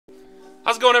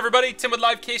How's it going, everybody? Tim with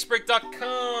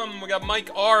LiveCaseBreak.com. We got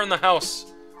Mike R in the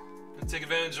house. And take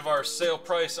advantage of our sale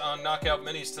price on Knockout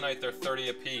Minis tonight. They're 30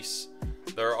 a piece.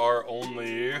 There are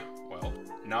only, well,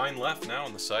 9 left now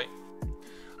on the site.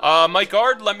 Mike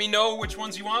R, let me know which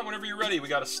ones you want whenever you're ready. We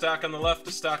got a stack on the left,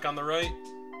 a stack on the right.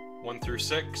 1 through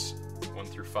 6, 1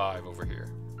 through 5 over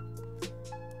here.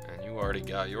 And you already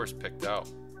got yours picked out.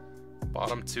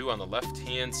 Bottom 2 on the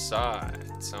left-hand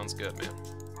side. Sounds good, man.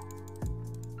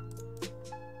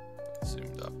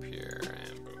 Zoomed up here,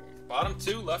 and boom. Bottom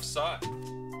 2, left side.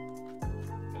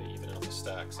 Gotta even out the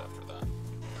stacks after that.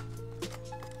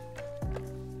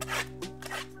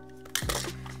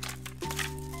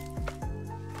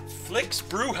 Flicks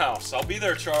Brewhouse. I'll be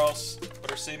there, Charles.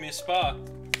 Better save me a spot.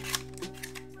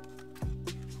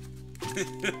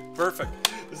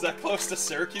 Perfect. Is that close to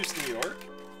Syracuse, New York?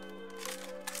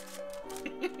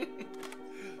 I'm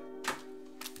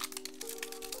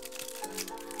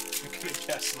gonna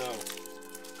guess no.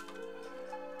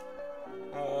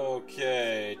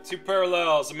 Okay, 2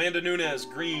 parallels. Amanda Nunes,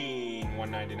 green,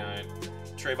 199.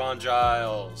 Trayvon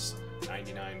Giles,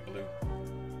 99 blue.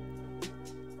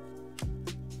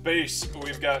 Base,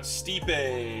 we've got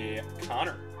Stipe,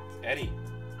 Connor, Eddie,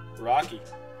 Rocky,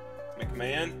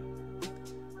 McMahon,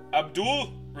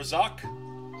 Abdul Razak,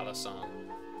 Alassane.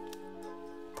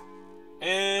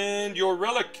 And your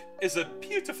relic is a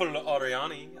beautiful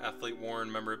Ariani, athlete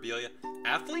worn memorabilia.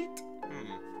 Athlete?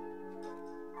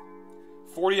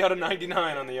 40 out of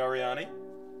 99 on the Ariani.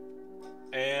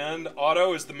 And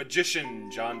auto is the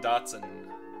Magician, John Dotson.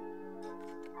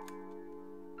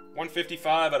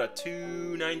 155 out of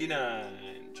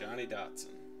 299, Johnny Dotson.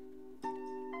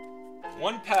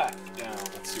 1 pack down.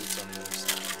 Let's see what's on the other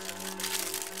side.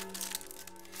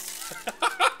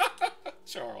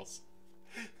 Charles.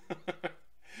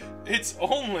 It's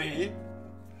only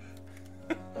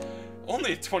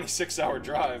a 26-hour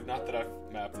drive. Not that I've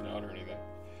mapped it out or anything.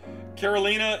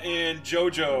 Carolina and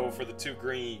JoJo for the 2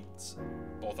 greens.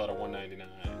 Both out of 199.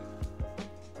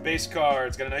 Base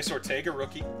cards. Got a nice Ortega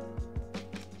rookie.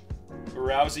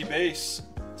 Rousey base.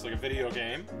 It's like a video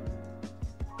game.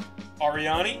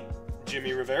 Ariani,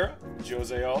 Jimmy Rivera,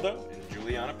 Jose Aldo, and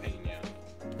Juliana Pena.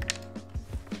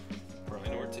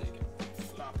 Brian Ortega.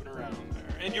 Flopping around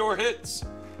there. And your hits.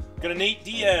 Got a Nate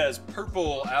Diaz,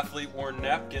 purple athlete worn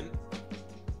napkin.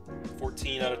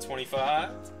 14 out of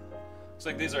 25. Looks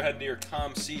like these are heading to your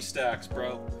Com-C stacks,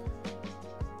 bro.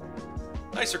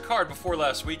 Nicer card before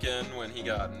last weekend when he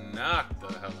got knocked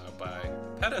the hell out by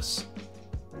Pettis.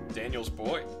 Daniel's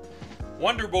boy.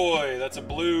 Wonder Boy, that's a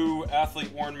blue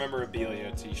athlete worn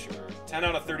memorabilia t-shirt. 10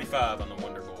 out of 35 on the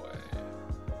Wonder Boy.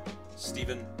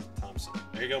 Steven Thompson.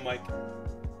 There you go, Mike.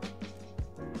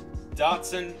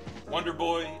 Dotson, Wonder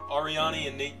Boy, Ariani,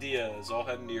 and Nate Diaz all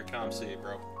heading to your Com-C,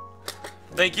 bro.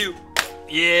 Thank you.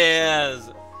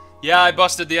 Yes. Yeah, I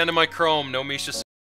busted the end of my Chrome. No Misha.